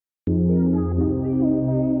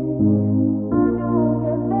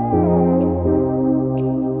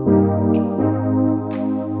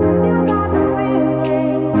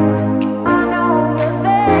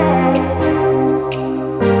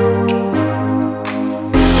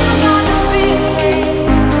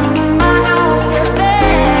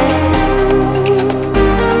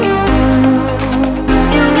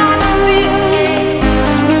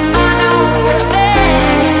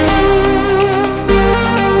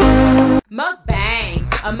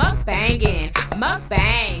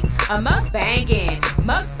mukbang, a mukbangin',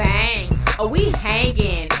 mukbang. Oh, we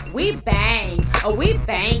hangin', we bang, oh, we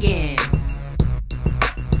bangin'.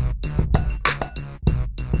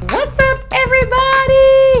 What's up,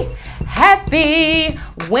 everybody? Happy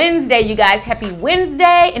Wednesday, you guys. Happy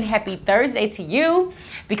Wednesday and happy Thursday to you,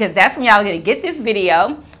 because that's when y'all are gonna get this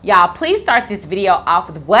video. Y'all, please start this video off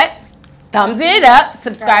with what? Thumbs it up.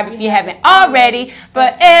 Subscribe if you haven't already for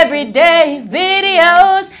everyday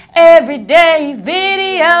videos. Everyday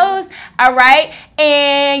videos. All right.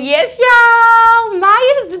 And yes, y'all,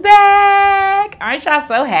 Maya's back. Aren't y'all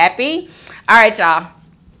so happy? All right, y'all.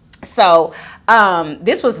 So,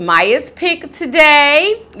 this was Maya's pick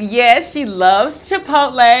today. Yes, she loves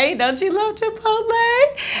Chipotle. Don't you love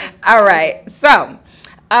Chipotle? All right. So,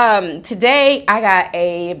 today I got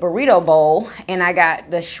a burrito bowl and I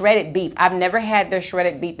got the shredded beef. I've never had their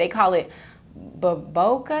shredded beef. They call it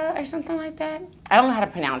baboka or something like that. I don't know how to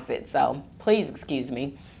pronounce it, so please excuse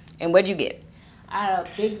me. And what'd you get? I had a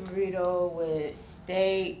big burrito with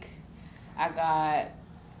steak. I got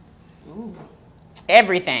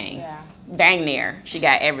everything. Yeah. Dang near. She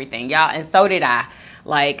got everything, y'all. And so did I.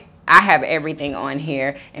 Like, I have everything on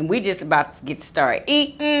here. And we just about to get started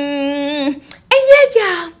eating. And yeah,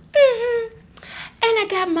 y'all. And I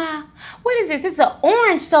got my, what is this? It's an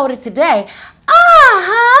orange soda today.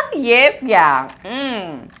 Yes, y'all.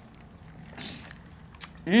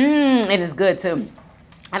 It is good, too.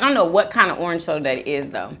 I don't know what kind of orange soda that is,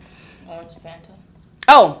 though. Orange Fanta.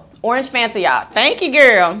 Oh, orange Fanta, y'all. Thank you,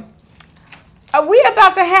 girl. Are we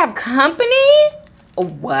about to have company?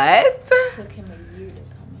 What? Took him a year to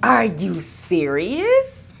come in. Are you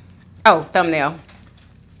serious? Oh, thumbnail.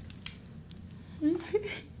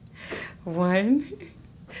 1,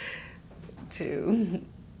 2.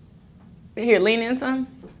 Here, lean in some.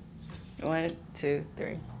 1, 2,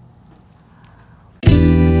 3.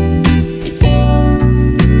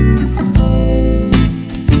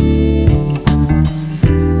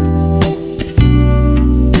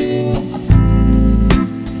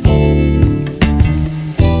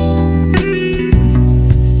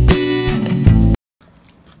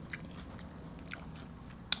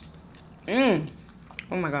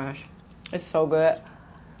 Oh my gosh, it's so good.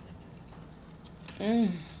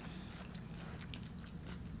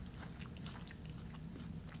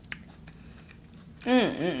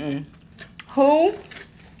 Who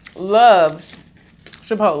loves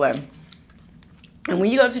Chipotle? And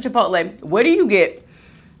when you go to Chipotle, what do you get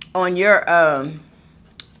on your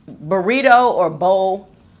burrito or bowl?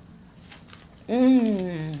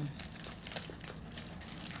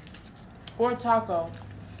 Or taco.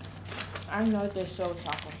 I know they sell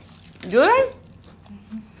tacos. Do they?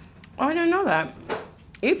 Oh, I didn't know that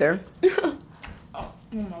either. Oh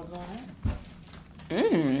my God.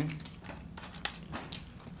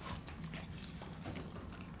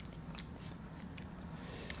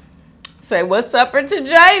 Say what's up to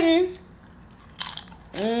Jayden.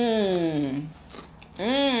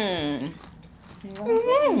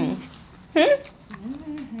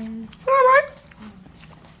 All right.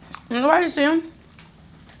 Nobody see him.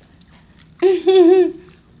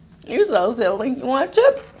 You so silly. You want a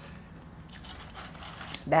chip?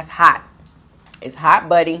 That's hot. It's hot,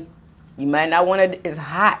 buddy. You might not want to. It's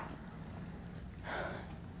hot.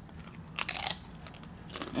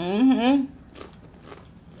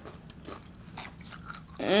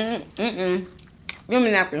 Give me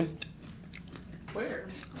a napkin. Where?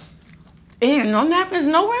 Ain't no napkins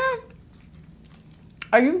nowhere?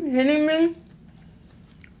 Are you kidding me?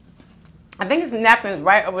 I think it's napkins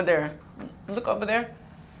right over there. Look over there.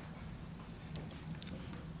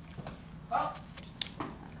 Oh.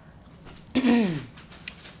 Did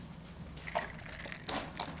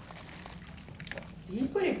he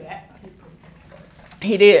put it back?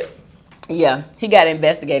 He did. Yeah, he got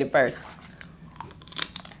investigated first.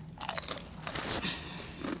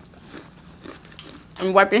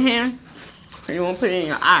 And wipe your hand. You won't put it in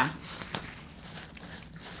your eye.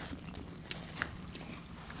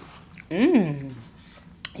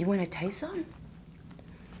 You want to taste some?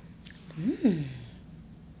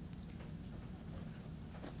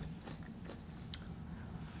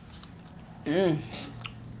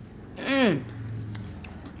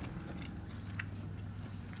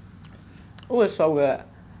 Oh, it's so good.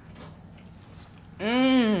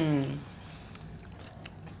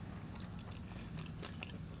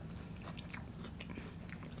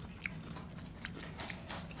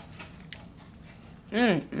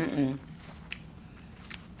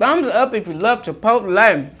 Thumbs up if you love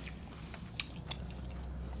Chipotle.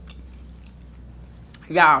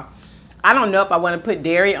 Y'all, I don't know if I want to put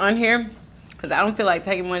dairy on here because I don't feel like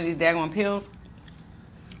taking one of these daggone pills.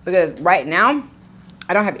 Because right now,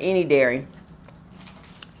 I don't have any dairy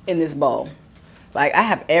in this bowl. Like, I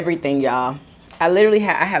have everything, y'all. I literally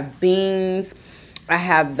have, I have beans. I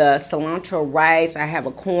have the cilantro rice. I have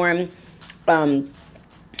a corn,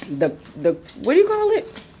 the what do you call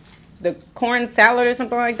it? The corn salad or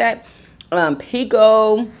something like that.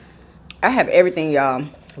 Pico. I have everything, y'all.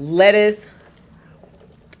 Lettuce.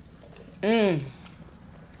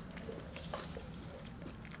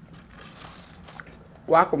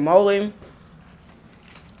 Guacamole.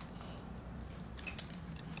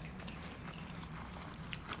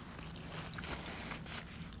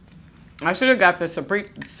 I should have got the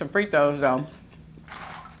sofritos though.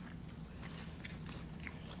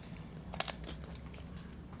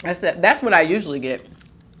 That's what I usually get.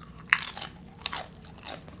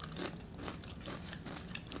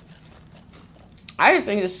 I just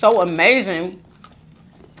think it's so amazing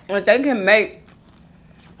that they can make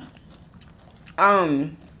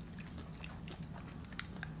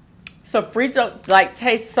sofrito like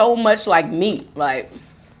taste so much like meat. Like,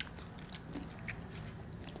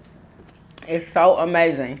 it's so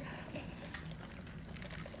amazing.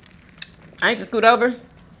 I need to scoot over.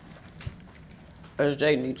 Or does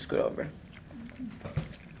Jayden need to scoot over?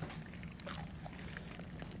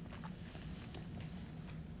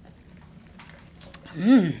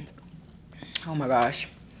 Oh my gosh.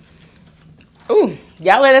 Ooh,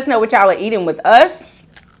 y'all let us know what y'all are eating with us.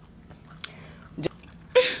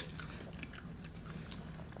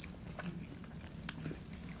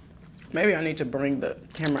 Maybe I need to bring the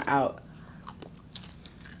camera out.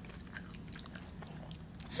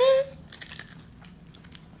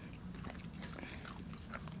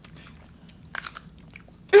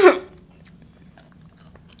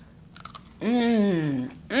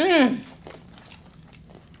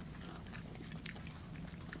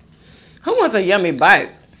 Who wants a yummy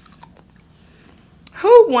bite?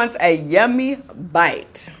 Who wants a yummy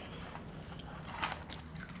bite?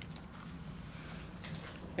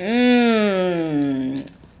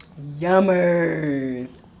 Yummers.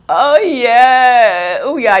 Oh yeah.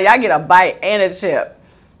 Oh yeah, y'all get a bite and a chip.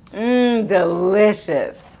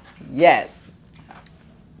 Delicious. Yes.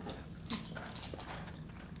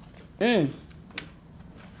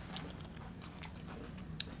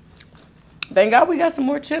 Thank God we got some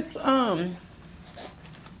more chips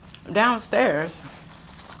downstairs.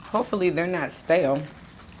 Hopefully they're not stale.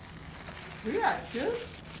 We got chips?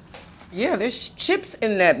 Yeah, there's chips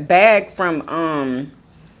in that bag from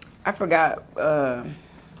I forgot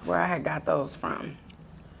where I had got those from.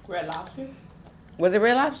 Red Lobster? Was it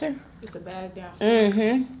Red Lobster? It's a bag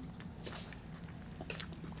down.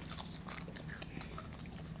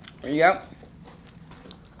 Yep.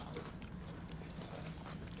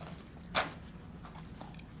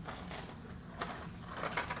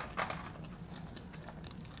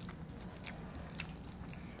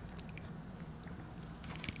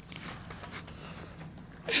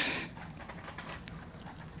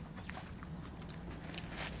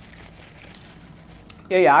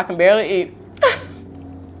 Yeah, I can barely eat.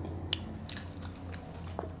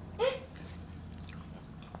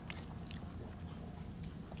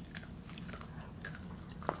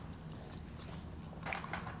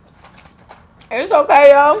 It's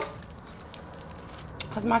okay, y'all.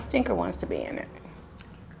 Because my stinker wants to be in it.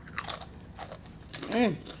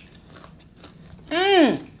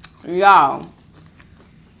 Y'all.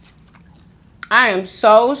 I am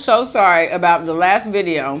so sorry about the last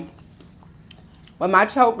video. But my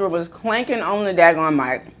choker was clanking on the daggone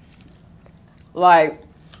mic. Like,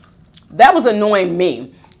 that was annoying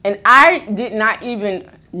me. And I did not even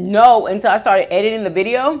know until I started editing the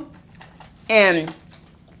video. And,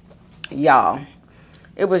 y'all,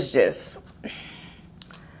 it was just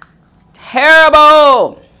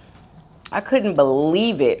terrible. I couldn't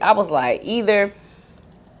believe it. I was like, either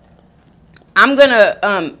I'm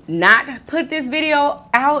gonna not put this video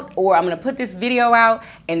out, or I'm gonna put this video out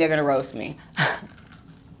and they're gonna roast me.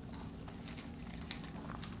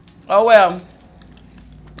 Oh well,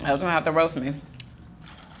 I was gonna have to roast me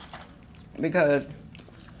because,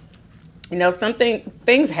 you know,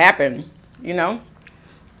 things happen, you know,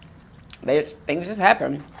 things just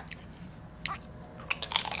happen.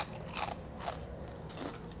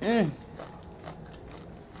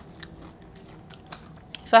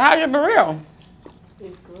 So how's your burrito?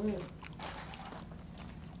 It's good.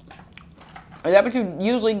 Is that what you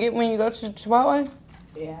usually get when you go to Chipotle?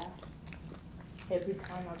 Yeah. Every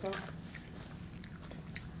time I go.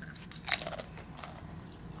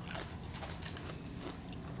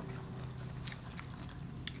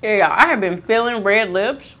 Yeah, I have been feeling red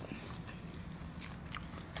lips.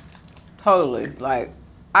 Totally. Like,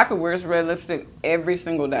 I could wear this red lipstick every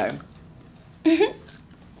single day.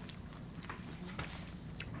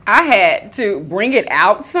 I had to bring it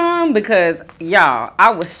out some because, y'all,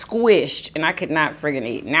 I was squished and I could not friggin'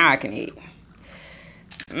 eat. Now I can eat.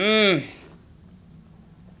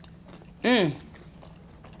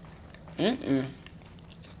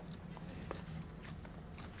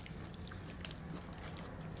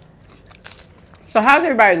 So how's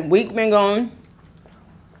everybody's week been going?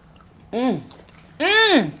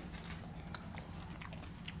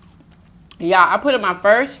 Yeah, I put up my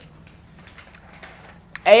first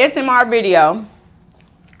ASMR video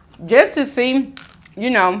just to see, you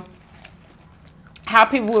know, how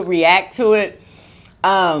people would react to it.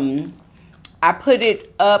 I put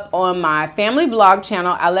it up on my family vlog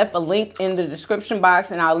channel. I left a link in the description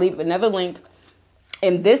box, and I'll leave another link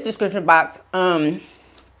in this description box.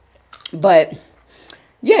 But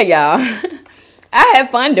yeah, y'all, I had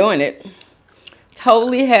fun doing it.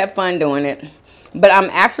 Totally had fun doing it. But I'm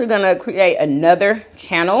actually gonna create another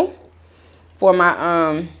channel for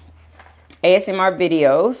my ASMR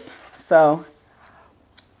videos. So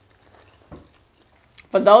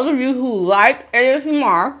for those of you who like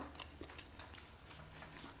ASMR,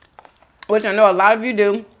 which I know a lot of you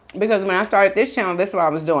do, because when I started this channel, that's what I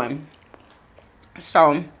was doing.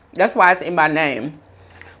 So that's why it's in my name.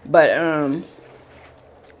 But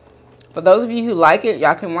for those of you who like it,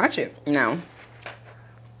 y'all can watch it now.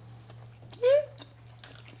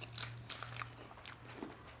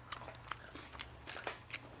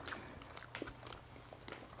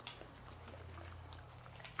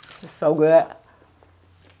 This is so good.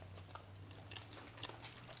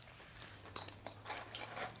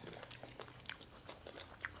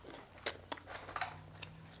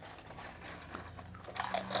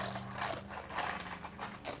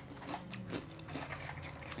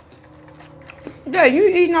 Yeah, you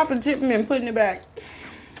eating off the tip and putting it back.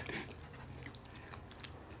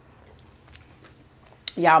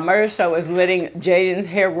 Y'all, Murder Show is letting Jayden's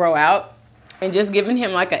hair grow out and just giving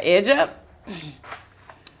him like an edge up.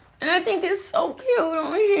 And I think it's so cute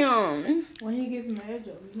on him. When he give him an edge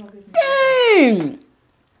up, he's gonna give him. Dang!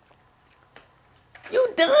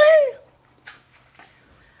 You done?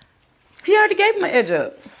 He already gave him an edge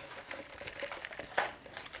up.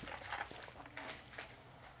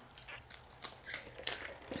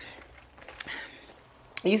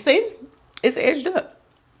 You see? It's edged up.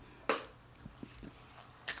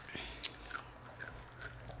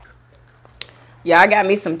 Yeah, I got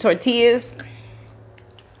me some tortillas.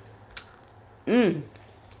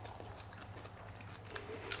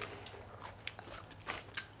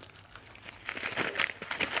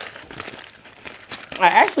 I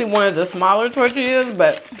actually wanted the smaller tortillas,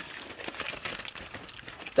 but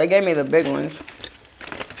they gave me the big ones.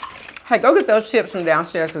 Hey, go get those chips from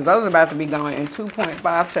downstairs because those are about to be gone in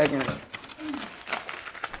 2.5 seconds.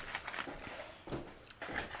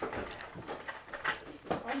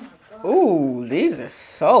 Ooh, these are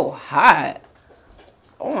so hot.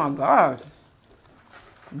 Oh my God.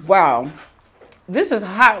 Wow. This is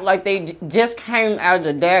hot like they just came out of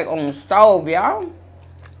the daggone stove, y'all.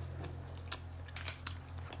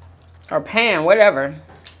 Or pan, whatever.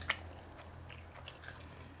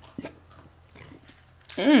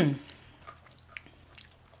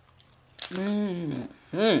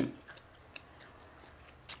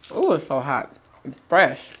 Ooh, it's so hot. It's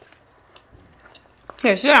fresh.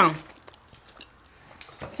 Here, sit down.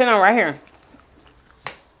 Sit down right here.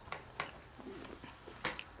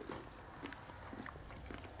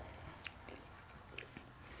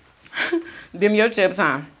 Them your chips,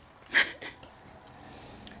 huh?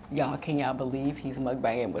 Y'all, can y'all believe he's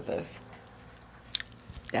mukbanging with us?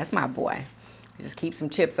 That's my boy. Just keep some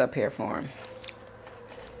chips up here for him.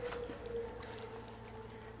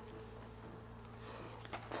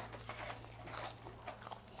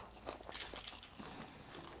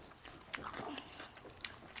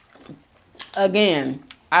 Again,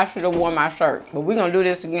 I should have worn my shirt, but we're gonna do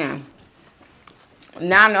this again.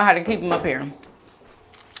 Now I know how to keep them up here.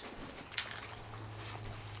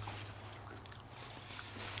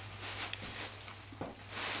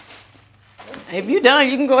 If you're done,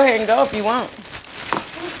 you can go ahead and go if you want.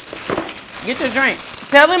 Get your drink.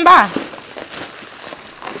 Tell them bye.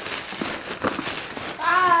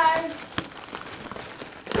 Bye.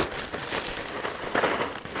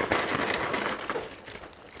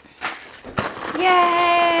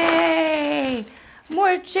 Yay!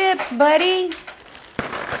 More chips, buddy.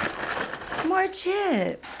 More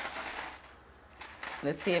chips.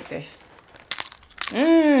 Let's see if there's...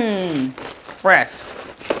 fresh.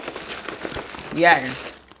 Yeah.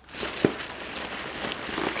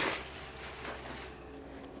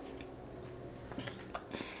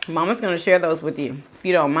 Mama's gonna share those with you if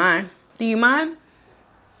you don't mind. Do you mind?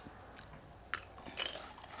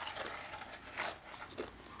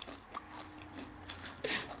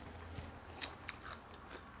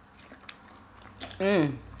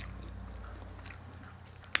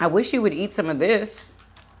 I wish you would eat some of this.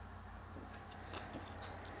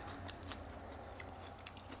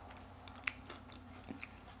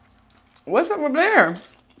 What's over there?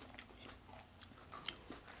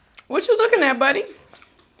 What you looking at, buddy?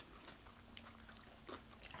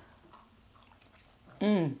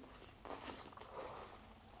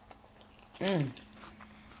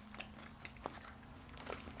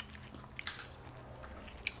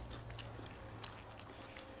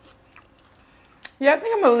 Yeah, I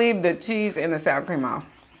think I'm gonna leave the cheese and the sour cream off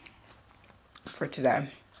for today.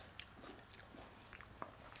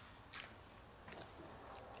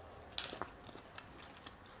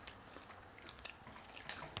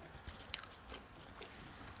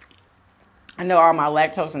 I know all my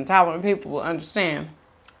lactose intolerant people will understand.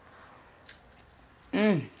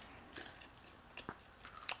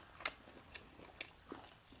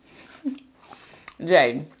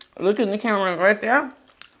 Jayden, look in the camera right there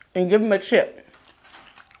and give him a chip.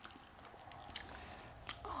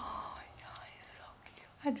 Oh, y'all, he's so cute.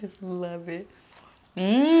 I just love it.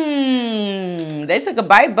 They took a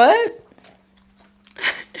bite, bud.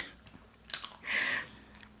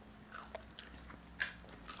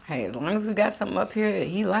 Hey, as long as we got something up here that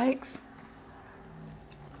he likes,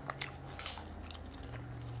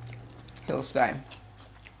 he'll stay.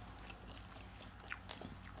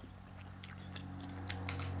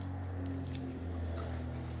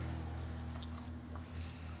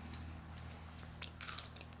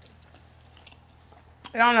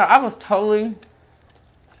 Y'all know, I was totally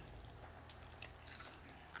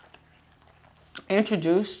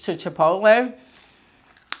introduced to Chipotle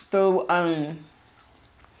through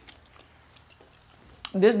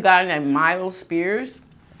this guy named Miles Spears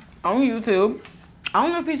on YouTube. I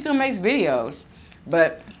don't know if he still makes videos,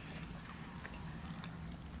 but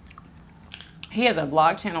he has a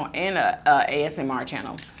vlog channel and a ASMR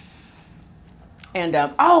channel. And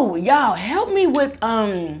oh, y'all, help me with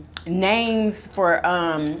names for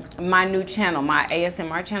my new channel, my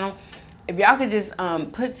ASMR channel. If y'all could just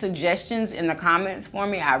put suggestions in the comments for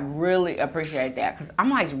me, I really appreciate that, because I'm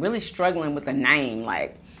like really struggling with the name.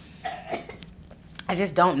 Like, I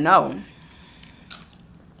just don't know.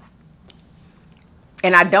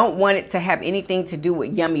 And I don't want it to have anything to do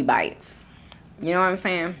with Yummy Bites. You know what I'm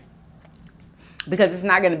saying? Because it's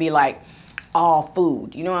not going to be like all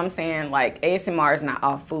food. You know what I'm saying? Like, ASMR is not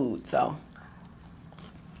all food, so.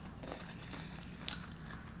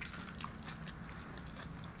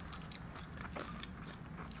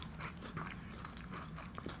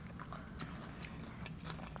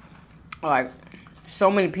 Like, so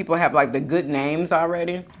many people have like the good names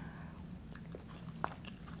already.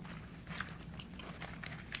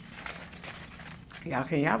 Y'all,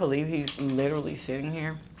 can y'all believe he's literally sitting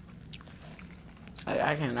here?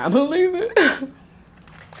 I cannot believe it.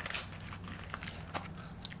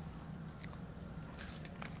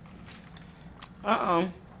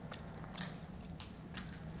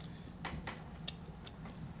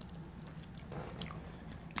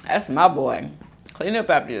 That's my boy. Clean up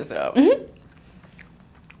after yourself.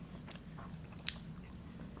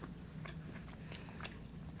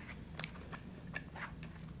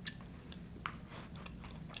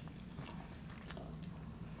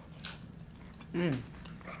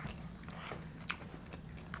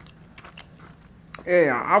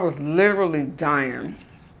 Yeah, I was literally dying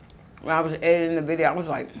when I was editing the video. I was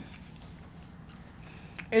like,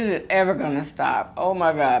 is it ever gonna stop? Oh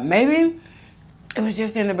my God. Maybe it was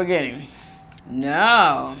just in the beginning.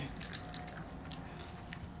 No.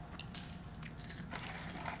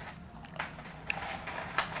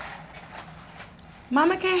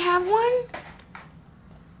 Mama can't have one?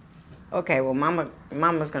 Okay, well,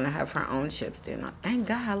 Mama's gonna have her own chips then. Thank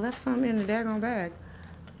God I left some in the daggone bag.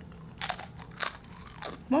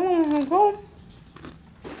 Mama, go.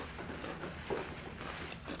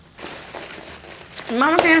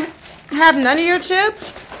 Mama can't have none of your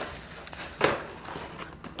chips?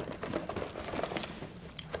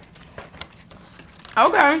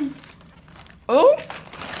 Okay. Ooh.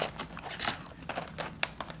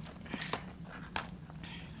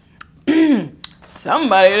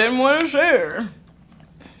 Somebody didn't want to share.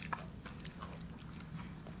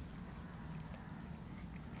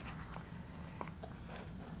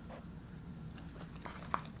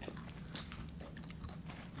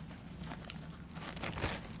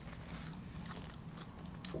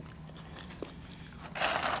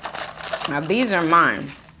 Now these are mine.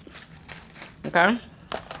 Okay?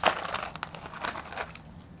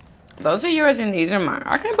 Those are yours and these are mine.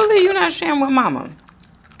 I can't believe you're not sharing with mama.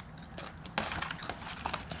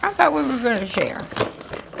 I thought we were going to share.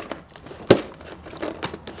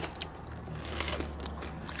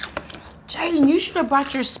 Jayden, you should have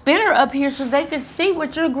brought your spinner up here so they could see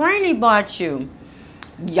what your granny bought you.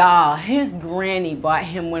 Y'all, his granny bought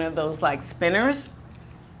him one of those like spinners.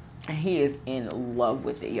 And he is in love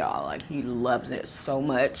with it, y'all. Like, he loves it so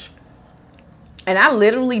much. And I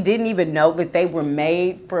literally didn't even know that they were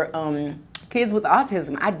made for kids with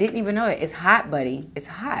autism. I didn't even know that. It's hot, buddy. It's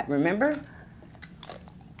hot, remember?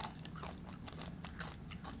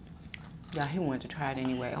 Yeah, he wanted to try it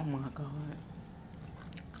anyway. Oh, my God.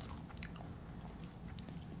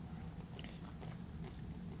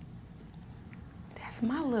 That's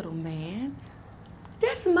my little man.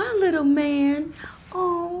 That's my little man.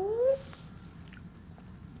 Oh.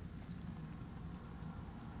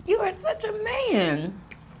 You are such a man.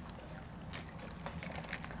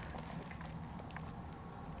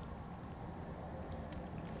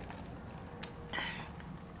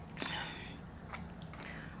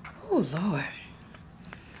 Oh, Lord.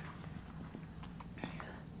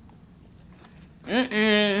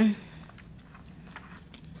 Am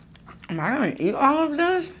I going to eat all of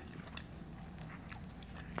this?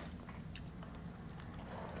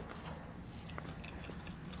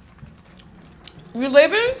 You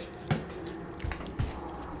leaving?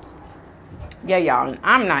 Yeah, y'all.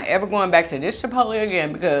 I'm not ever going back to this Chipotle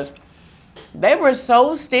again because they were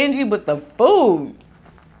so stingy with the food.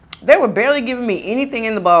 They were barely giving me anything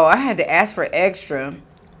in the bowl. I had to ask for extra.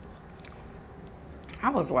 I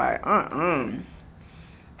was like, At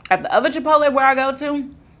the other Chipotle where I go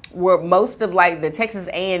to, where most of like the Texas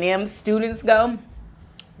A&M students go,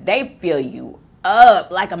 they fill you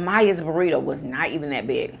up. Like Amaya's burrito was not even that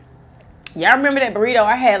big. Y'all remember that burrito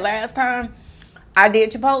I had last time I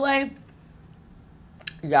did Chipotle?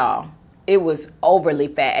 Y'all, it was overly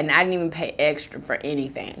fat and I didn't even pay extra for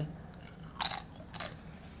anything.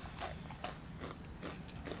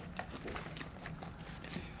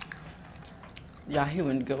 Y'all, he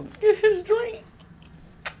went to go get his drink.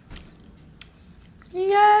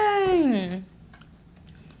 Yay!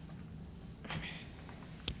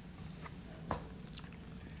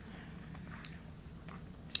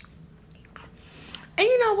 And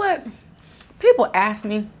you know what? People ask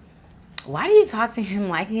me, why do you talk to him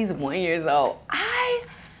like he's 1 year old?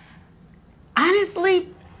 Honestly,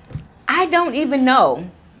 I don't even know.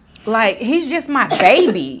 Like, he's just my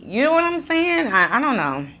baby. You know what I'm saying? I don't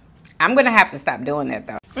know. I'm going to have to stop doing that,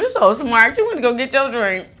 though. You're so smart. You want to go get your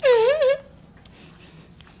drink.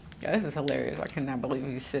 Yeah, this is hilarious. I cannot believe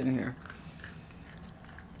he's sitting here.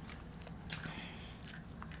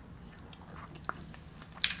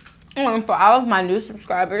 For all of my new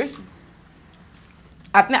subscribers,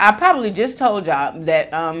 I probably just told y'all that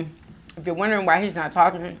if you're wondering why he's not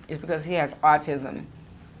talking, it's because he has autism.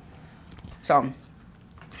 So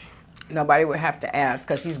nobody would have to ask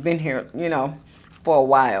because he's been here, you know, for a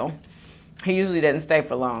while. He usually doesn't stay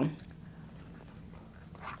for long.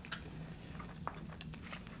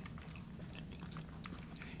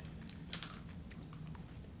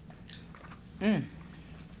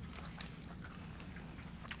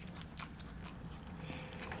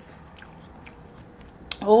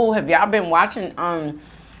 Oh, have y'all been watching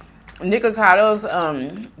Nicotato's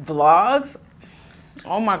vlogs?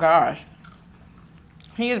 Oh my gosh.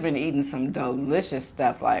 He has been eating some delicious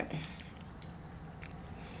stuff, like,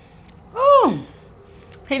 oh,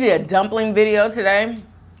 he did a dumpling video today,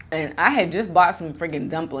 and I had just bought some freaking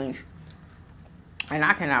dumplings, and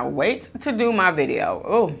I cannot wait to do my video.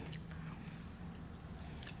 Oh,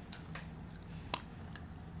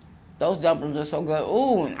 those dumplings are so good.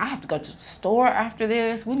 Oh, and I have to go to the store after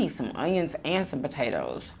this. We need some onions and some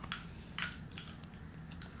potatoes.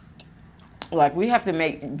 Like, we have to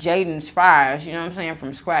make Jayden's fries, you know what I'm saying,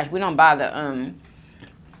 from scratch. We don't buy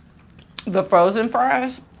the frozen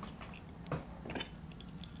fries.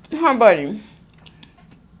 Huh, buddy?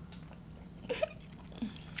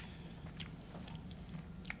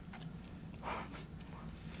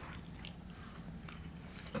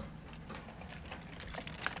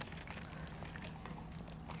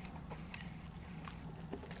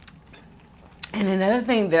 And another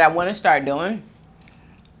thing that I want to start doing,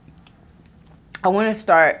 I want to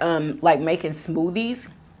start like making smoothies.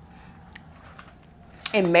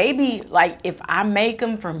 And maybe, like, if I make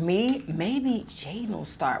them for me, maybe Jayden will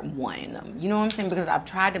start wanting them. You know what I'm saying? Because I've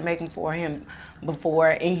tried to make them for him before,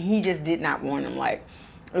 and he just did not want them. Like,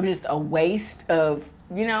 it was just a waste of,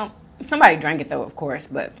 you know, somebody drank it, though, of course,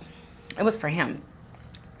 but it was for him.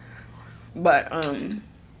 But,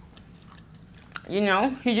 you know,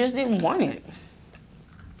 he just didn't want it.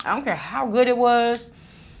 I don't care how good it was,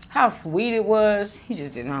 how sweet it was. He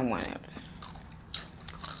just did not want it.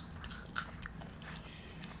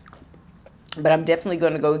 But I'm definitely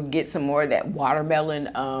going to go get some more of that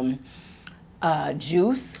watermelon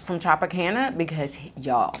juice from Tropicana because,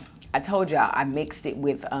 y'all, I told y'all I mixed it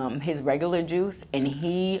with his regular juice and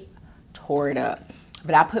he tore it up.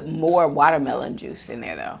 But I put more watermelon juice in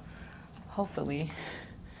there, though. Hopefully,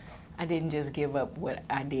 I didn't just give up what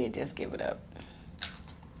I did, just give it up.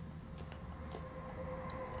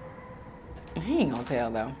 He ain't gonna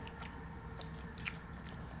tell, though.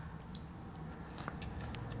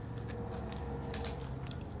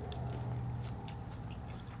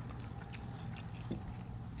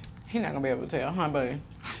 He's not gonna be able to tell, huh, buddy?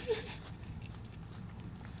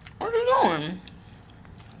 What you doing?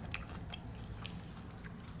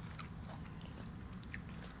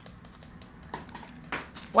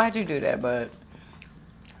 Why'd you do that, bud?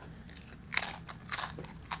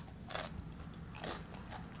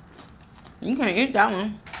 You can't eat that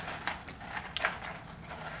one.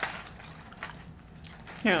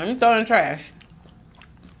 Here, let me throw it in the trash.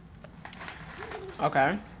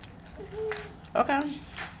 Okay. Okay.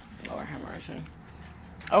 Lord have mercy.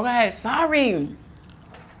 Okay, sorry.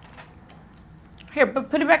 Here,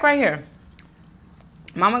 put it back right here.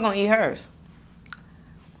 Mama gonna eat hers.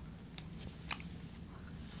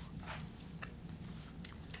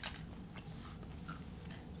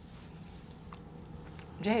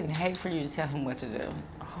 Jayden, hate for you to tell him what to do.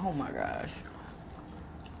 Oh my gosh.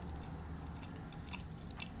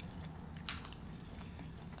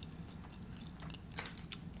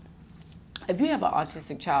 If you have an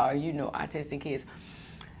autistic child or you know autistic kids,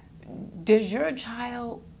 does your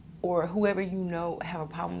child or whoever you know have a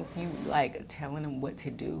problem with you like telling them what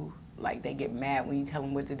to do? Like they get mad when you tell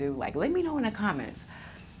them what to do? Like let me know in the comments.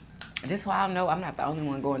 Just so I'll know I'm not the only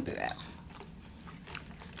one going through that.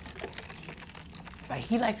 But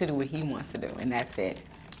he likes to do what he wants to do, and that's it.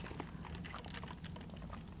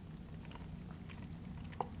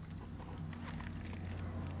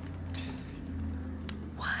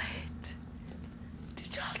 What?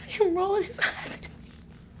 Did y'all see him rolling his eyes at me?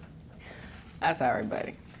 I'm sorry,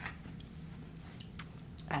 buddy.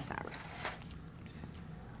 I'm sorry.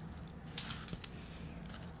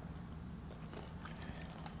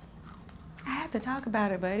 I have to talk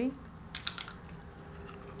about it, buddy.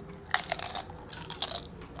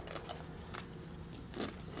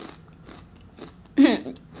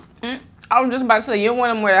 I was just about to say, you don't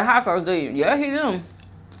want him with a hot sauce, do you? Yeah, he do.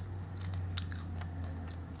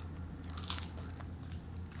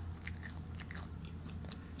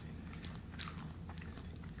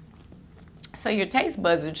 So your taste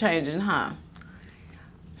buds are changing, huh?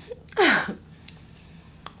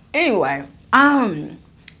 Anyway, what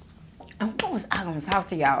was I gonna talk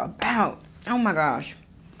to y'all about? Oh my gosh.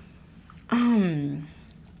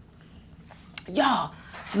 Y'all,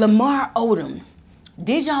 Lamar Odom.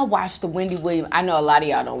 Did y'all watch the Wendy Williams? I know a lot of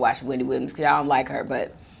y'all don't watch Wendy Williams because y'all don't like her,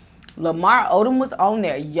 but Lamar Odom was on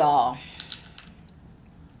there, y'all.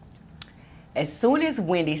 As soon as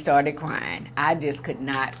Wendy started crying, I just could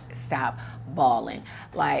not stop bawling.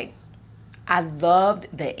 Like, I loved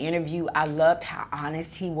the interview. I loved how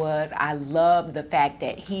honest he was. I loved the fact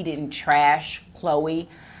that he didn't trash Chloe.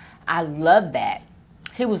 I loved that.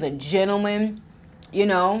 He was a gentleman, you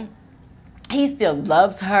know. He still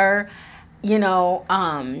loves her, you know.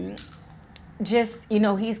 Just, you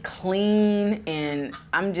know, he's clean, and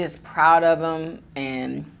I'm just proud of him.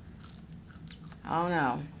 And I don't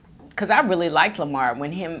know. Because I really liked Lamar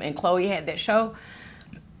when him and Chloe had that show.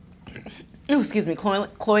 Oh, excuse me,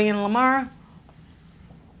 Chloe and Lamar.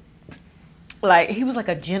 Like, he was like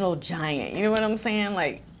a gentle giant. You know what I'm saying?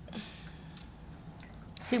 Like,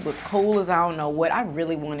 he was cool as I don't know what. I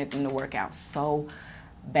really wanted them to work out so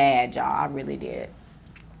bad, y'all. I really did.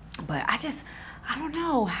 But I don't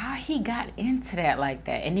know how he got into that like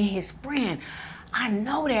that. And then his friend, I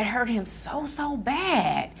know that hurt him so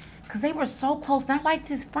bad. Because they were so close. And I liked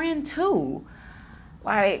his friend too.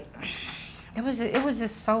 Like, it was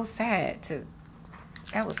just so sad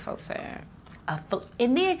that was so sad.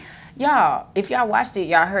 And then, y'all, if y'all watched it,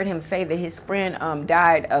 y'all heard him say that his friend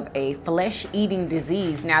died of a flesh-eating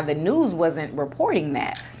disease. Now, the news wasn't reporting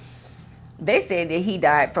that. They said that he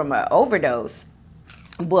died from an overdose.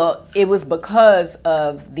 Well, it was because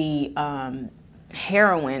of the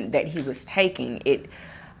heroin that he was taking. It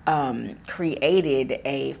created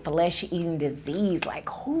a flesh-eating disease. Like,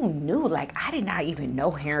 who knew? Like, I did not even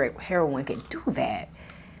know heroin could do that.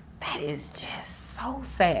 That is just so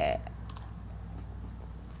sad.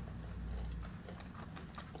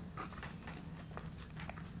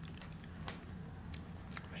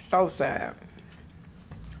 So sad.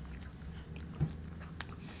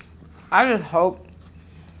 I just hope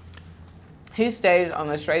he stays on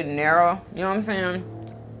the straight and narrow. You know what I'm saying?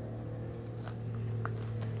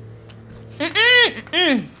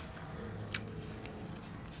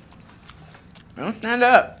 Don't stand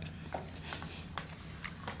up.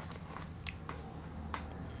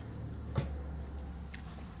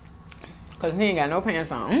 Because he ain't got no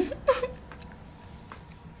pants on.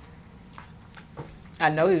 I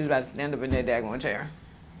know he was about to stand up in that daggone chair.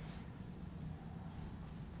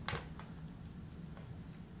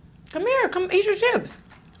 Come here, come eat your chips.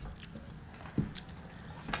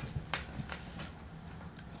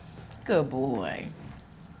 Good boy.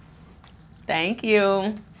 Thank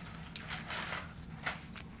you.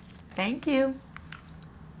 Thank you.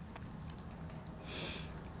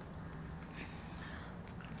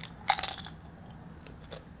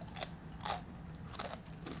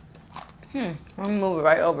 Let me move it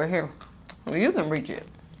right over here. Well, you can reach it.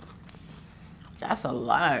 That's a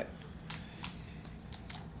lot.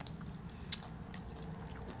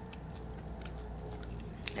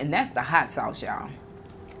 And that's the hot sauce, y'all.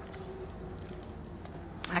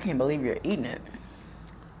 I can't believe you're eating it.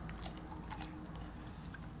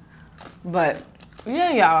 But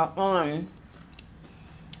yeah, y'all.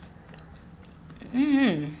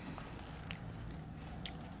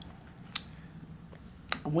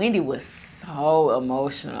 Wendy was so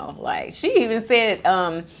emotional. Like, she even said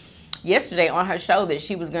yesterday on her show that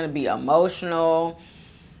she was gonna be emotional,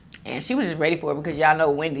 and she was just ready for it because y'all know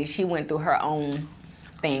Wendy. She went through her own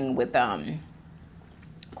thing with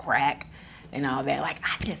crack and all that. Like,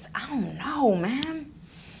 I don't know, man.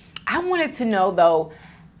 I wanted to know though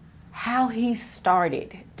how he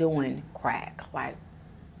started doing crack. Like,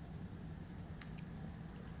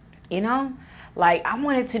 you know, like I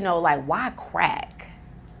wanted to know, like, why crack?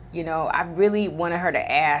 You know, I really wanted her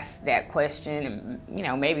to ask that question, and you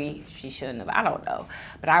know, maybe she shouldn't have, I don't know,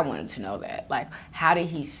 but I wanted to know that, like, how did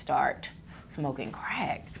he start smoking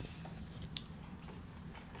crack?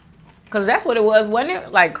 Because that's what it was, wasn't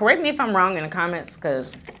it? Like, correct me if I'm wrong in the comments,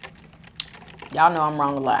 because y'all know I'm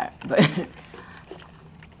wrong a lot. But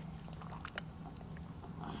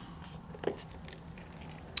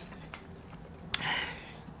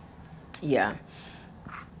yeah.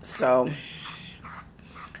 So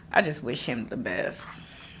I just wish him the best.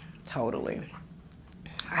 Totally.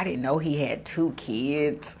 I didn't know he had 2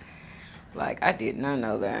 kids. Like, I did not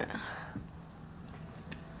know that.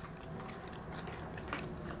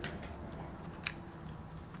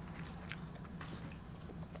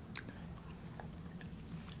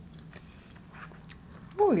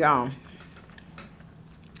 Oh, y'all.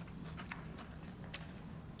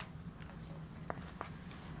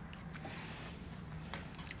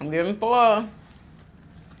 I'm getting full.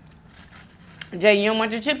 Jay, you don't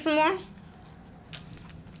want your chips some more?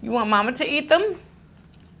 You want mama to eat them?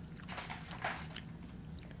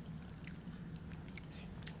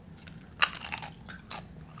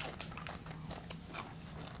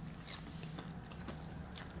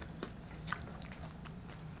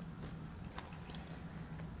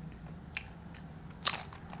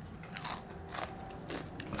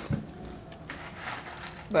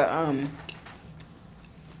 But,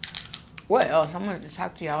 what else? I wanted to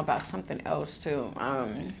talk to y'all about something else, too.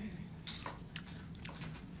 I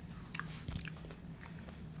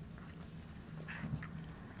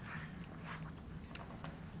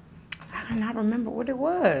cannot remember what it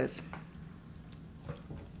was.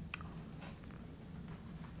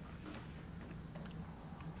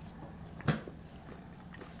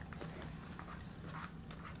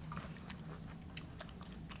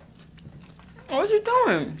 What's he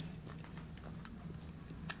doing?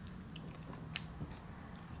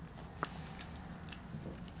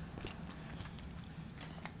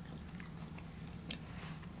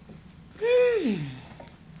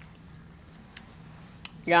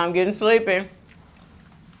 Yeah, I'm getting sleepy.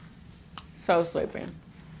 So sleepy.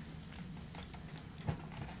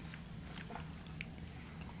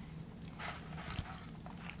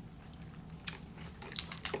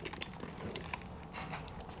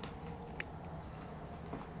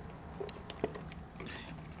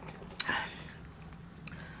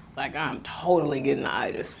 Like, I'm totally getting the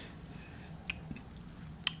itis.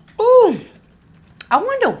 Ooh, I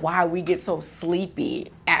wonder why we get so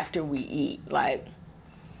sleepy after we eat. Like,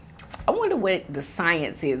 I wonder what the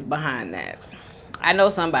science is behind that. I know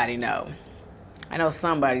somebody know. I know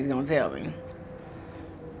somebody's gonna tell me.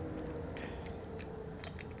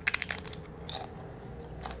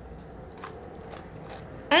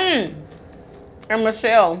 And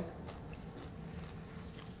Michelle,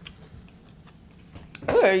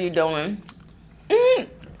 what are you doing?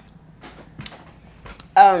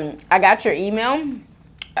 I got your email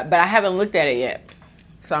But I haven't looked at it yet.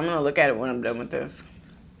 So I'm going to look at it when I'm done with this.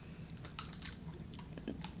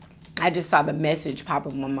 I just saw the message pop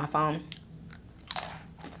up on my phone.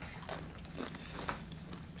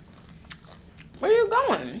 Where you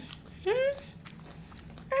going? Where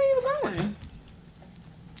are you going?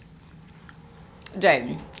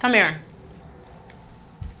 Jayden, come here.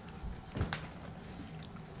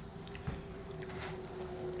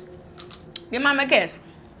 Give Mama a kiss.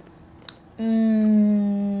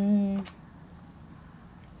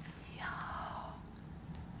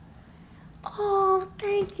 Oh,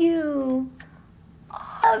 thank you.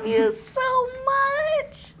 I love you so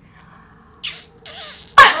much.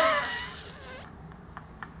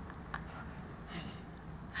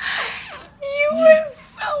 You were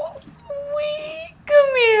so sweet.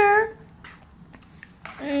 Come here.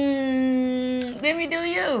 Let me do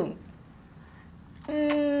you.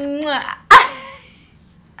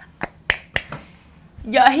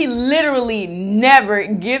 Y'all, he literally never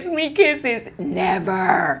gives me kisses.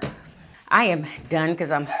 Never. I am done because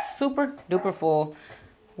I'm super duper full.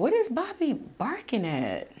 What is Bobby barking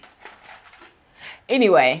at?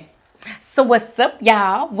 Anyway, so what's up,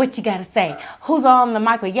 y'all? What you gotta say? Who's on the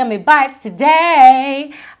mic with Yummy Bites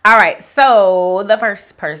today? All right, so the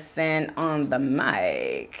first person on the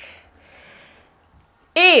mic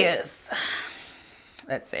is,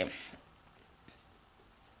 let's see.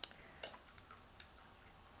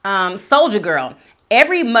 Soldier Girl.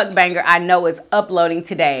 Every mukbanger I know is uploading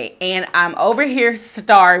today, and I'm over here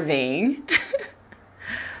starving.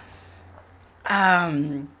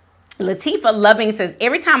 Latifa Loving says,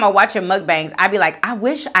 every time I watch your mukbangs, I be like, I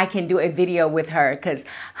wish I can do a video with her, because,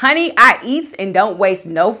 honey, I eat and don't waste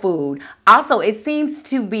no food. Also, it seems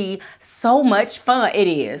to be so much fun. It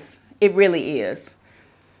is. It really is.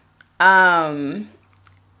 God's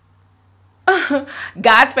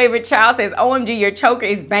favorite child says, OMG, your choker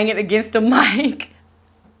is banging against the mic.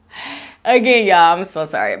 Again, y'all, I'm so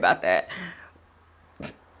sorry about that.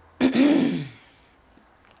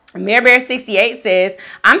 MareBear68 says,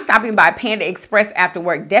 I'm stopping by Panda Express after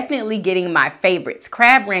work. Definitely getting my favorites.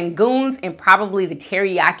 Crab rangoons and probably the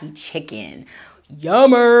teriyaki chicken.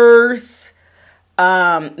 Yummers.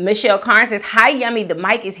 Michelle Carnes says, hi, Yummy. The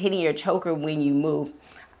mic is hitting your choker when you move.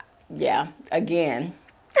 Yeah, again.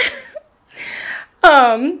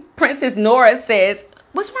 Princess Nora says,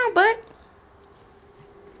 what's wrong, bud?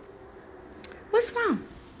 What's wrong?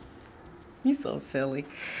 You so silly.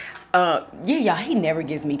 Yeah, y'all, he never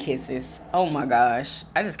gives me kisses. Oh my gosh.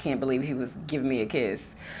 I just can't believe he was giving me a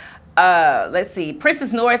kiss. Let's see.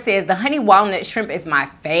 Princess Nora says, the honey walnut shrimp is my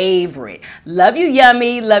favorite. Love you,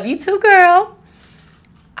 Yummy. Love you too, girl.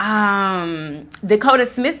 Dakota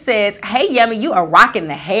Smith says, hey, Yummy, you are rocking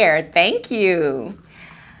the hair. Thank you.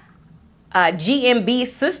 GMB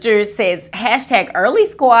Sisters says, hashtag early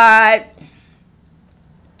squad.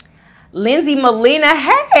 Lindsay Molina,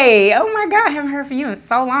 hey, oh my God, I haven't heard from you in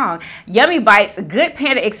so long. Yummy Bites, good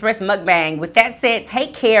Panda Express mukbang. With that said,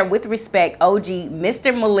 take care with respect, OG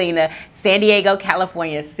Mr. Molina, San Diego,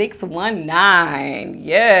 California, 619.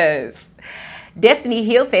 Yes. Destiny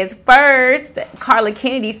Hill says, first, Carla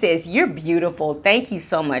Kennedy says, you're beautiful. Thank you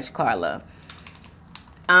so much, Carla.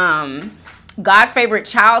 God's favorite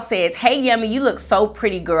child says, hey, Yummy, you look so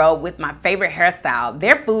pretty, girl, with my favorite hairstyle.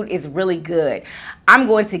 Their food is really good. I'm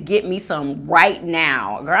going to get me some right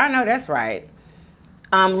now. Girl, I know that's right.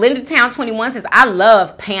 Linda Town 21 says, I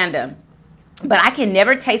love Panda, but I can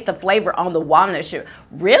never taste the flavor on the walnut shrimp.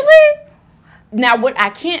 Really? Now, what I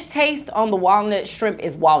can't taste on the walnut shrimp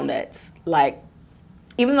is walnuts. Like,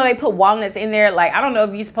 even though they put walnuts in there, like, I don't know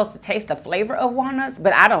if you're supposed to taste the flavor of walnuts,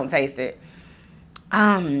 but I don't taste it.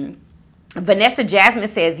 Vanessa Jasmine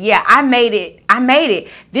says, yeah, I made it. I made it.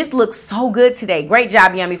 This looks so good today. Great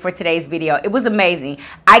job, Yummy, for today's video. It was amazing.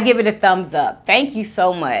 I give it a thumbs up. Thank you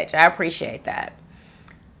so much. I appreciate that.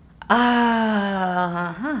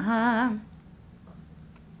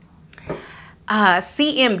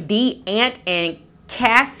 CMD Ant and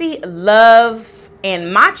Cassie Love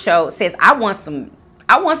and Macho says, I want some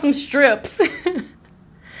strips.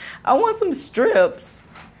 I want some strips.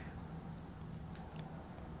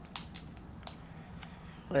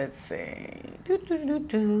 Let's see.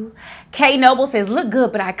 Kay Noble says, look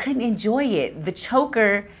good, but I couldn't enjoy it. The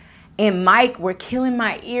choker and Mike were killing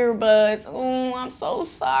my earbuds. Oh, I'm so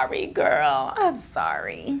sorry, girl. I'm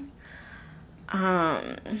sorry.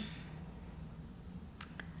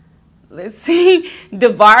 Let's see.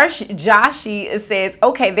 Devarsh Joshi says,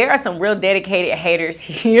 okay, there are some real dedicated haters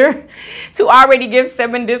here to already give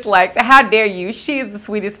 7 dislikes. How dare you? She is the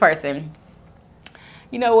sweetest person.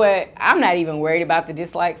 You know what? I'm not even worried about the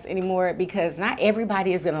dislikes anymore because not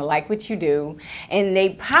everybody is going to like what you do. And they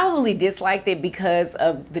probably disliked it because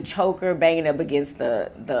of the choker banging up against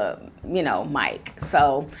the you know, mic.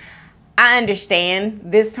 So I understand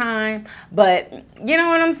this time, but you know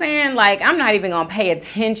what I'm saying? Like, I'm not even going to pay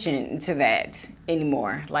attention to that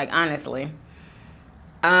anymore. Like, honestly.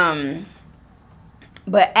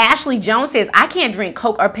 But Ashley Jones says, I can't drink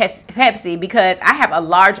Coke or Pepsi because I have a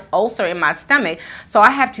large ulcer in my stomach, so I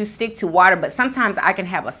have to stick to water, but sometimes I can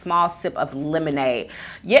have a small sip of lemonade.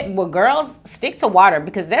 Yeah, well, girls, stick to water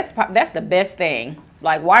because that's the best thing.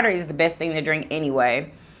 Like, water is the best thing to drink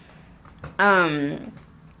anyway.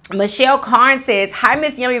 Michelle Karn says, hi,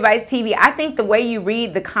 Miss YummyBitesTV. I think the way you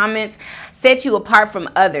read the comments sets you apart from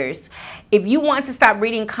others. If you want to stop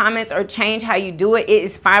reading comments or change how you do it, it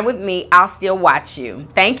is fine with me. I'll still watch you.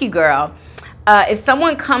 Thank you, girl. If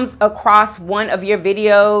someone comes across one of your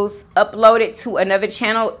videos uploaded to another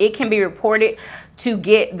channel, it can be reported to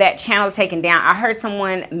get that channel taken down. I heard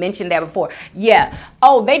someone mention that before. Yeah.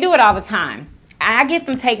 Oh, they do it all the time. I get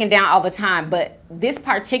them taken down all the time, but this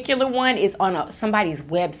particular one is on somebody's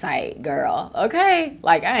website, girl, okay?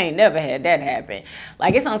 Like, I ain't never had that happen.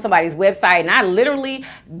 Like, it's on somebody's website, and I literally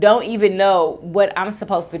don't even know what I'm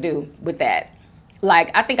supposed to do with that. Like,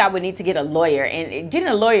 I think I would need to get a lawyer, and getting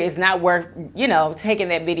a lawyer is not worth, you know, taking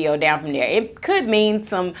that video down from there. It could mean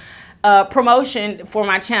some promotion for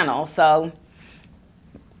my channel, so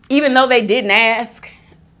even though they didn't ask,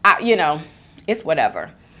 you know, it's whatever.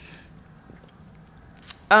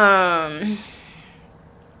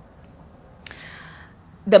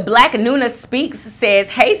 The Black Nuna Speaks says,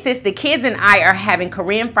 hey sis, the kids and I are having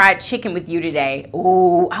Korean fried chicken with you today.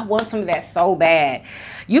 Ooh, I want some of that so bad.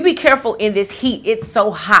 You be careful in this heat. It's so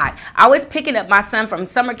hot. I was picking up my son from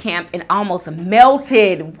summer camp and almost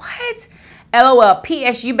melted. What? LOL.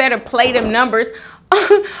 PS, you better play them numbers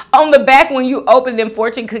on the back when you open them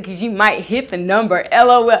fortune cookies. You might hit the number.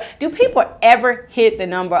 LOL. Do people ever hit the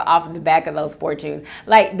number off the back of those fortunes?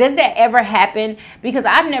 Like, does that ever happen? Because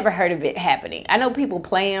I've never heard of it happening. I know people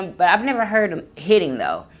play them, but I've never heard them hitting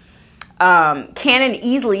though. Cannon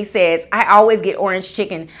Easily says, I always get orange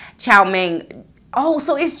chicken chow mein. Oh,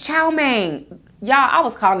 so it's chow mein. Y'all, I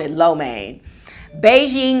was calling it lo mein.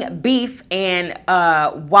 Beijing beef and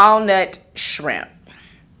walnut shrimp.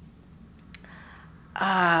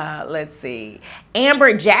 Let's see.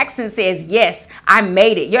 Amber Jackson says, yes, I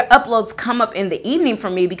made it. Your uploads come up in the evening for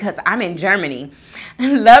me because I'm in Germany.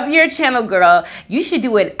 Love your channel, girl. You should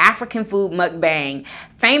do an African food mukbang.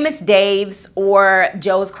 Famous Dave's or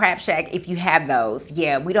Joe's Crab Shack if you have those.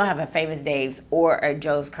 Yeah, we don't have a Famous Dave's or a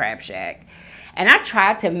Joe's Crab Shack. And I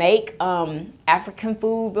tried to make African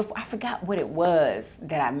food before. I forgot what it was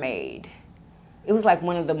that I made. It was like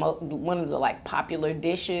one of the like popular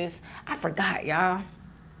dishes. I forgot, y'all.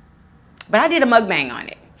 But I did a mukbang on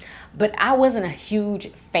it. But I wasn't a huge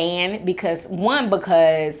fan because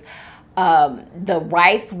the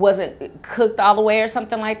rice wasn't cooked all the way or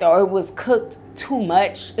something like that, or it was cooked too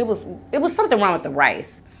much. It was something wrong with the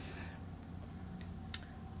rice.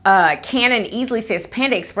 Cannon Easily says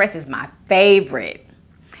Panda Express is my favorite.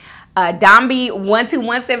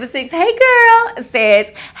 Domby12176, hey girl, says,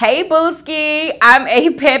 hey Booski, I'm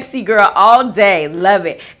a Pepsi girl all day. Love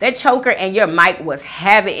it. That choker and your mic was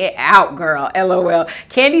having it out, girl. LOL.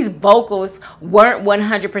 Candy's vocals weren't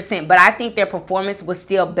 100%, but I think their performance was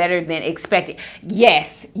still better than expected.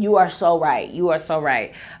 Yes, you are so right. You are so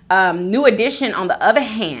right. New Edition, on the other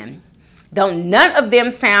hand, don't none of them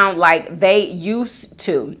sound like they used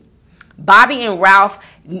to. Bobby and Ralph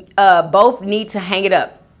both need to hang it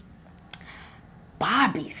up.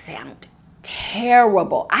 Bobby sound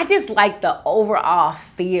terrible. I just like the overall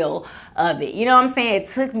feel of it. You know what I'm saying? It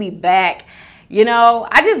took me back. You know,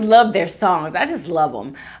 I just love their songs. I just love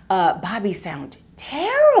them. Bobby sound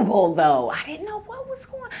terrible though. I didn't know what was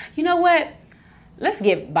going on. You know what? Let's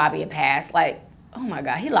give Bobby a pass. Like, oh my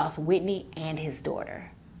God, he lost Whitney and his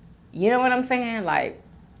daughter. You know what I'm saying? Like,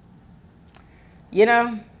 you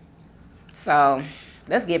know? So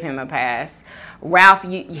let's give him a pass. Ralph,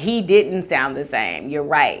 he didn't sound the same. You're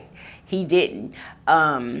right. He didn't.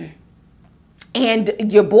 And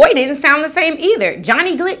your boy didn't sound the same either.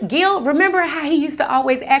 Johnny Gill, remember how he used to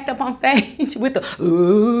always act up on stage with the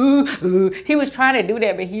ooh, ooh. He was trying to do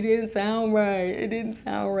that, but he didn't sound right. It didn't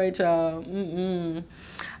sound right, y'all.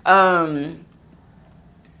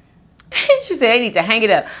 She said, I need to hang it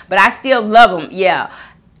up, but I still love him. Yeah.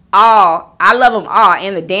 I love them all,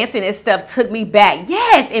 and the dancing and stuff took me back.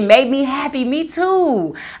 Yes, it made me happy. Me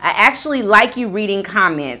too. I actually like you reading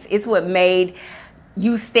comments. It's what made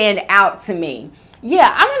you stand out to me.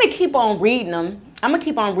 Yeah, I'm gonna keep on reading them. I'm gonna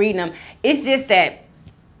keep on reading them. It's just that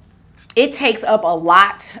it takes up a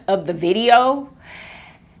lot of the video.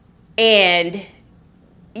 And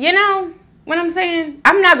you know what I'm saying?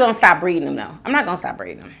 I'm not going to stop reading them though. I'm not going to stop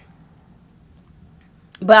reading them.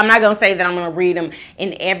 But I'm not going to say that I'm going to read them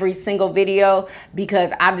in every single video,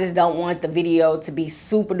 because I just don't want the video to be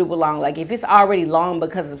super duper long. Like if it's already long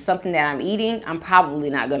because of something that I'm eating, I'm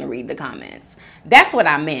probably not going to read the comments. That's what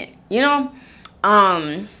I meant, you know?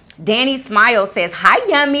 Danny Smile says, hi,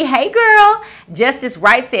 Yummy. Hey, girl. Justice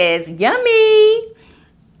Wright says, yummy.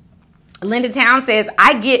 Linda Town says,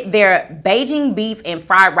 I get their Beijing beef and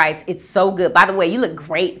fried rice. It's so good. By the way, you look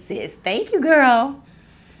great, sis. Thank you, girl.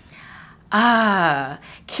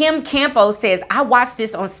 Kim Campo says, I watched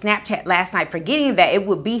this on Snapchat last night, forgetting that it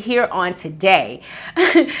would be here on today.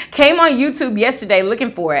 Came on YouTube yesterday looking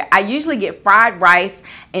for it. I usually get fried rice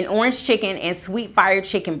and orange chicken and sweet fire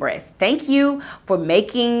chicken breast. Thank you for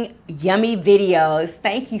making yummy videos.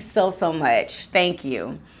 Thank you so much. Thank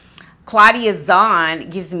you. Claudia Zahn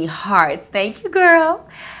gives me hearts. Thank you, girl.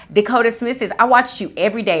 Dakota Smith says, I watch you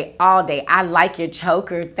every day, all day. I like your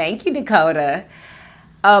choker. Thank you, Dakota.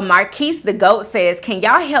 Marquise the Goat says, can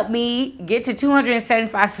y'all help me get to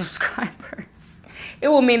 275 subscribers? It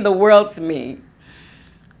will mean the world to me.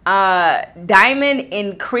 Diamond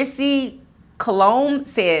and Chrissy Cologne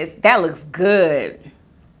says, that looks good.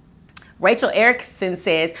 Rachel Erickson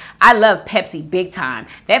says, I love Pepsi big time.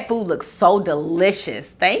 That food looks so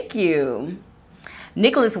delicious. Thank you.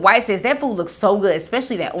 Nicholas White says, that food looks so good,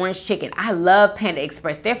 especially that orange chicken. I love Panda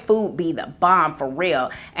Express. Their food be the bomb for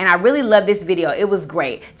real. And I really love this video. It was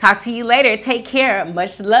great. Talk to you later. Take care.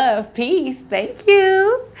 Much love. Peace. Thank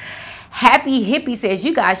you. Happy Hippie says,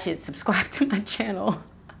 you guys should subscribe to my channel.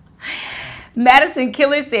 Madison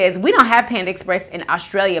Killer says, we don't have Panda Express in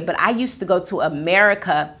Australia, but I used to go to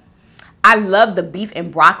America. I love the beef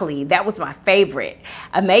and broccoli. That was my favorite.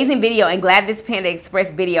 Amazing video, and glad this Panda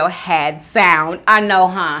Express video had sound. I know,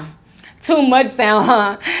 huh? Too much sound,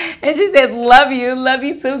 huh? And she says, love you. Love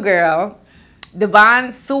you too, girl.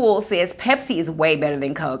 Devon Sewell says, Pepsi is way better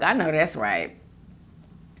than Coke. I know that's right.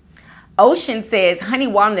 Ocean says, honey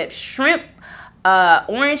walnut shrimp,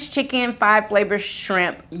 orange chicken, 5 flavor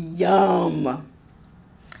shrimp. Yum.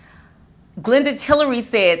 Glenda Tillery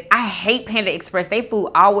says, I hate Panda Express. They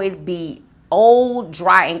food always be old,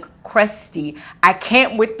 dry, and crusty. I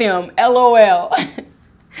can't with them. LOL.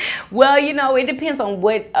 Well, you know, it depends on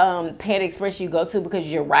what Panda Express you go to, because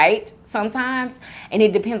you're right sometimes. And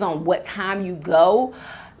it depends on what time you go.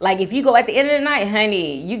 Like, if you go at the end of the night,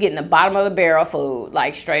 honey, you getting the bottom of the barrel food.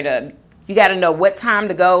 Like, straight up. You got to know what time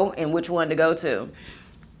to go and which one to go to.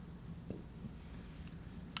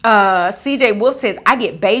 CJ Wolf says, I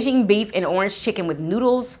get Beijing beef and orange chicken with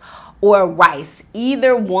noodles or rice.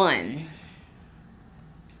 Either one.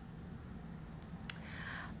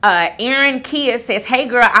 Aaron Kia says, hey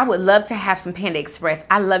girl, I would love to have some Panda Express.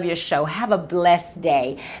 I love your show. Have a blessed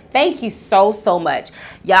day. Thank you so much.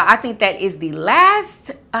 Y'all, I think that is the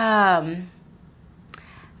last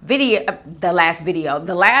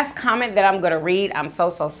the last comment that I'm gonna read. I'm so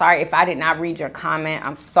sorry if I did not read your comment.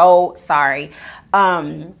 I'm so sorry.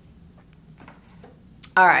 All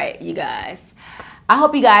right, you guys, I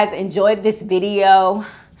hope you guys enjoyed this video,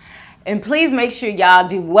 and please make sure y'all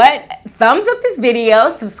do what? Thumbs up this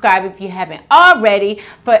video, subscribe if you haven't already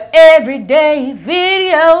for everyday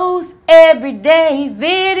videos,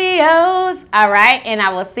 all right? And I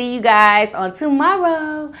will see you guys on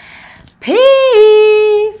tomorrow.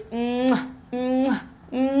 Peace.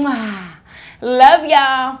 Love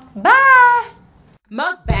y'all. Bye.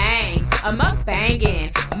 Mukbang, a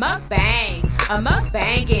mukbangin', mukbang, a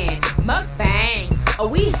mukbangin', mukbang.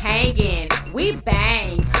 We hangin', we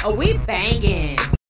bang, we bangin'.